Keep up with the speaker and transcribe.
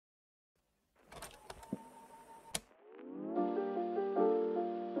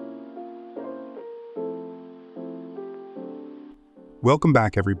Welcome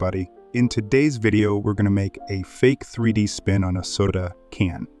back, everybody. In today's video, we're going to make a fake 3D spin on a soda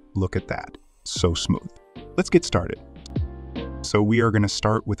can. Look at that. So smooth. Let's get started. So we are going to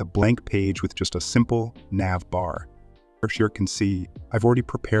start with a blank page with just a simple nav bar. As you can see, I've already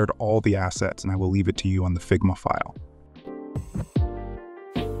prepared all the assets and I will leave it to you on the Figma file.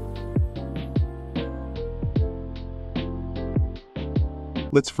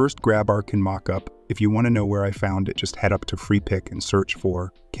 Let's first grab our can mockup. If you want to know where I found it, just head up to FreePick and search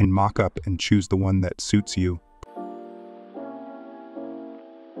for can mockup and choose the one that suits you.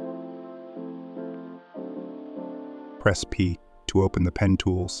 Press P to open the pen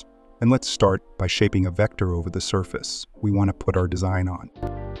tools. And let's start by shaping a vector over the surface we want to put our design on.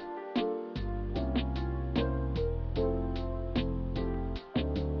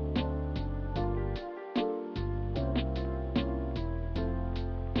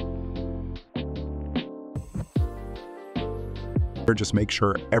 Just make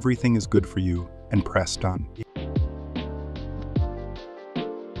sure everything is good for you and press done.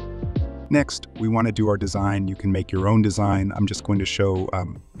 Next, we want to do our design. You can make your own design. I'm just going to show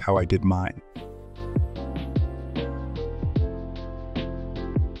how I did mine.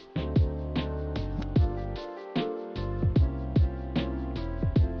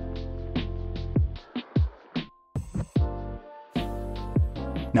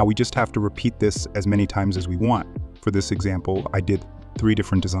 Now we just have to repeat this as many times as we want. For this example, I did 3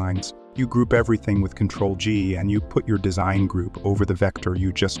 different designs. You group everything with Ctrl G and you put your design group over the vector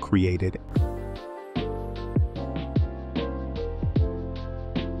you just created.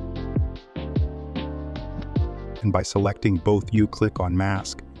 And by selecting both, you click on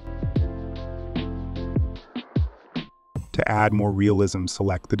Mask. To add more realism,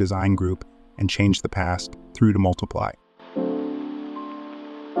 select the design group and change the past through to multiply.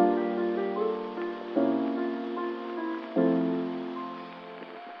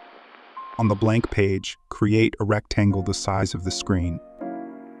 On the blank page, create a rectangle the size of the screen.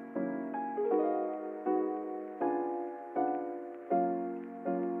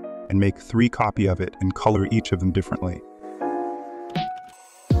 And make 3 copies of it and color each of them differently.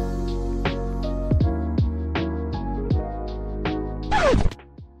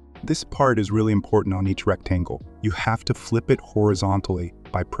 This part is really important on each rectangle. You have to flip it horizontally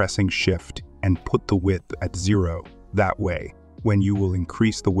by pressing Shift and put the width at 0. That way, when you will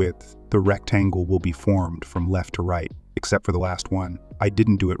increase the width, the rectangle will be formed from left to right, except for the last one. I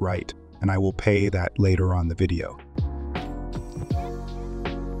didn't do it right, and I will pay that later on the video.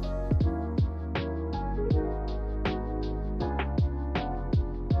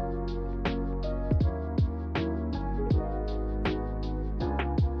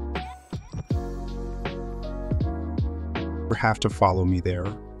 You have to follow me there.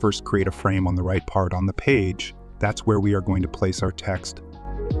 First, create a frame on the right part on the page. That's where we are going to place our text.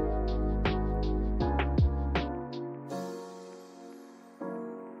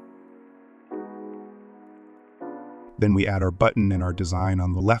 Then we add our button and our design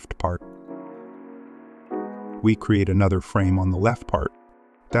on the left part. We create another frame on the left part.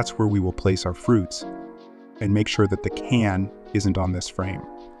 That's where we will place our fruits. And make sure that the can isn't on this frame.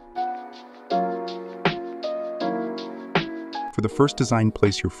 For the first design,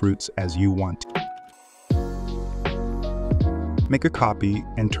 place your fruits as you want. Make a copy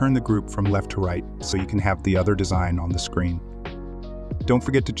and turn the group from left to right so you can have the other design on the screen. Don't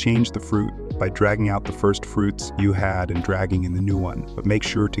forget to change the fruit by dragging out the first fruits you had and dragging in the new one, but make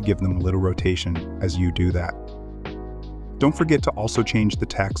sure to give them a little rotation as you do that. Don't forget to also change the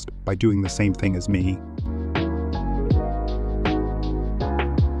text by doing the same thing as me.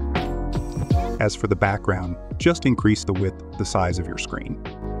 As for the background, just increase the width, the size of your screen.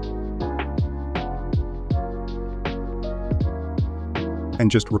 And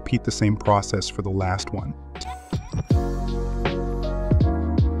just repeat the same process for the last one.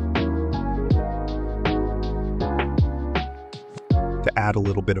 To add a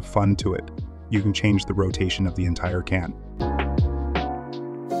little bit of fun to it, you can change the rotation of the entire can.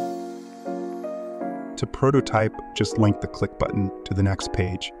 To prototype, just link the click button to the next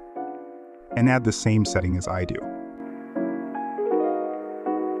page and add the same setting as I do.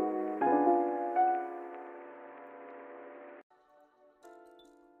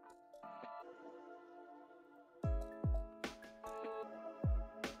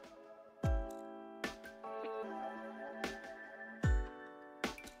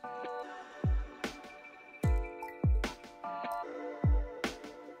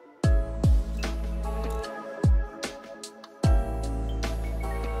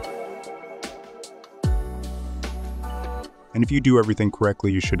 And if you do everything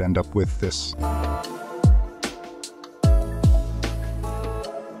correctly, you should end up with this.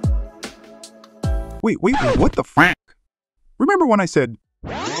 Wait, what the f***? Remember when I said...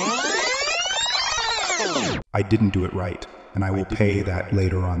 I didn't do it right, and I will pay that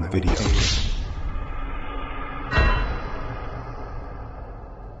later on the video.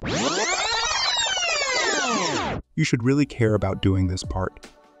 You should really care about doing this part.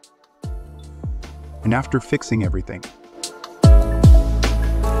 And after fixing everything,